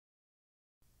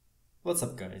What's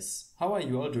up guys, how are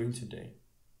you all doing today?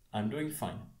 I'm doing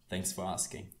fine, thanks for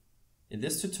asking. In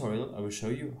this tutorial I will show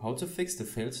you how to fix the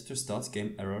failed to start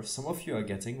game error some of you are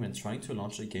getting when trying to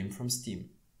launch a game from Steam.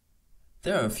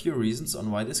 There are a few reasons on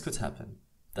why this could happen.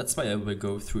 That's why I will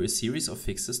go through a series of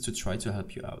fixes to try to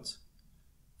help you out.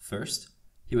 First,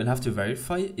 you will have to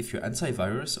verify if your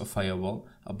antivirus or firewall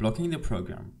are blocking the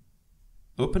program.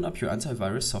 Open up your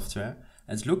antivirus software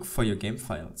and look for your game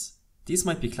files. These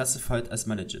might be classified as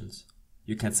mallegend.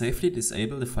 You can safely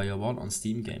disable the firewall on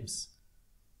Steam games.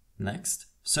 Next,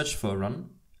 search for run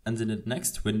and in the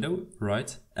next window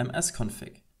write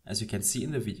msconfig, as you can see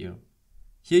in the video.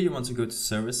 Here you want to go to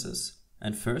services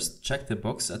and first check the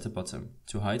box at the bottom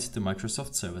to hide the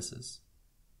Microsoft services.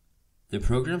 The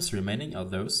programs remaining are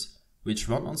those which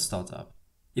run on startup.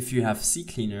 If you have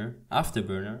CCleaner,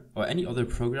 Afterburner or any other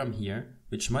program here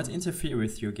which might interfere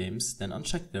with your games, then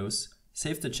uncheck those,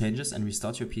 save the changes and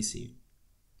restart your PC.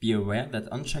 Be aware that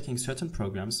unchecking certain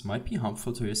programs might be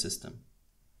harmful to your system.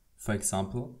 For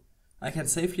example, I can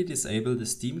safely disable the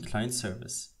Steam client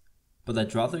service, but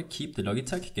I'd rather keep the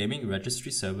Logitech gaming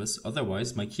registry service,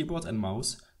 otherwise my keyboard and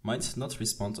mouse might not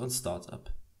respond on startup.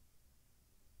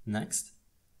 Next,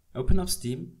 open up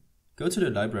Steam, go to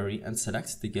the library and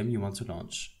select the game you want to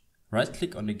launch.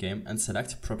 Right-click on the game and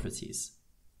select Properties.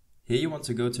 Here you want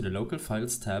to go to the Local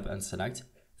Files tab and select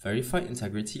Verify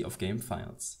integrity of game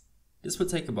files. This will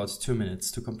take about 2 minutes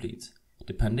to complete,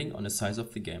 depending on the size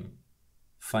of the game.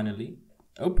 Finally,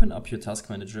 open up your task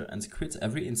manager and quit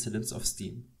every instance of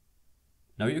Steam.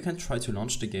 Now you can try to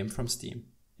launch the game from Steam.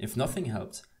 If nothing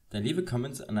helped, then leave a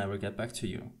comment and I will get back to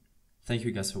you. Thank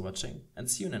you guys for watching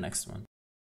and see you in the next one.